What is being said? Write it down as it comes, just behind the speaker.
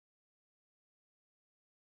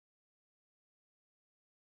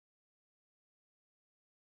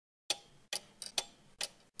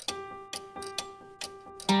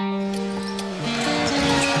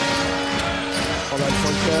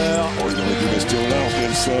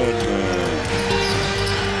personne.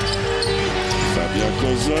 Fabien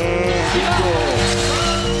Causeur, bingo.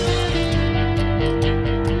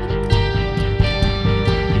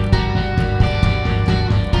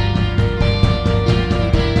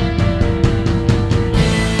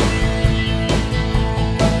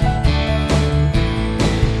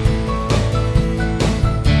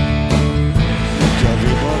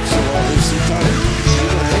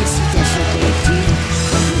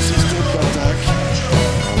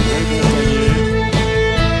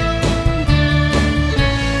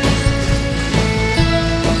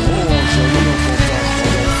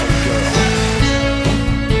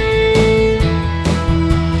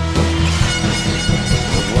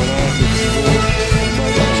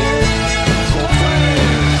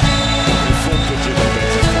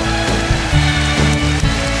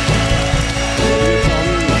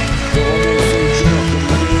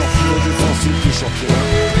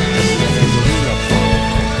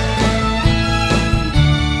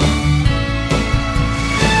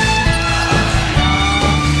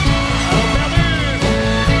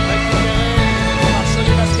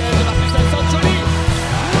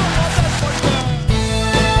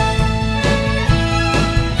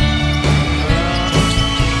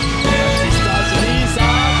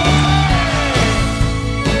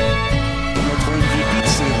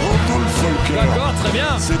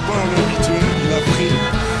 C'est pas l'habituel, il a pris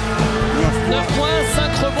 9 points, 5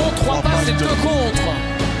 rebonds, 3 passes et 2 contre.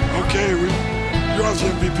 Okay, you are the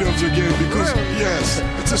MVP of the game because, yes,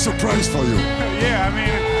 it's a surprise for you. Yeah, I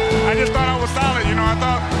mean, I just thought I was solid, you know, I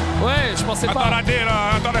thought... Ouais, je pensais pas. I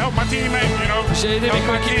thought I helped my teammate, you know. J'ai aidé mes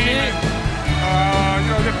coéquipiers. You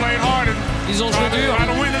know, they played hard and ils ont joué dur.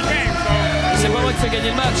 C'est pas moi qui fais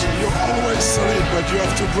gagner le match. You're always solid, but you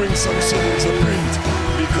have to bring something in the paint.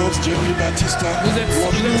 Because JP Batista... Vous êtes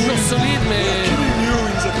toujours solide, mais...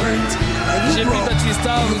 JP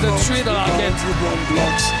Batista vous a tué dans la raquette.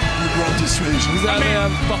 Vous avez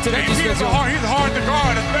apporté la dissuasion.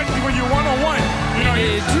 Il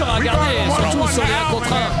est dur à garder, surtout sur les 1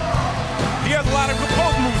 contre 1. Il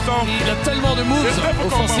a tellement de moves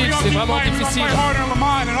offensifs, c'est vraiment difficile.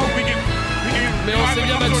 Mais on s'est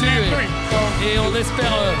bien battu et on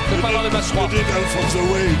espère ne pas avoir de match 3.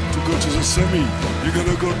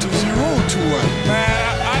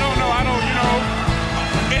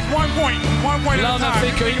 Là, on n'a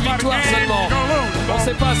fait qu'une victoire seulement. On ne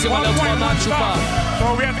sait pas si on va aller en 3 matchs ou pas.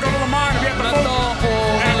 Maintenant,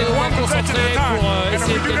 on est au moins concentré pour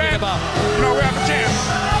essayer de gagner là-bas.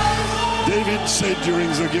 David said during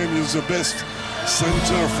the game he's the best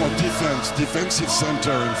center for defense, defensive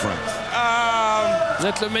center in France. Vous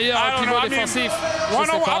êtes le meilleur pivot défensif.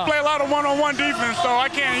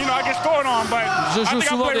 Je joue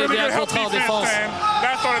souvent des 1 contre 1 en défense.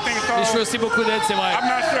 Et je fais aussi beaucoup d'aide, c'est vrai.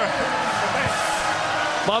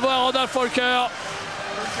 Bravo à R.Falker.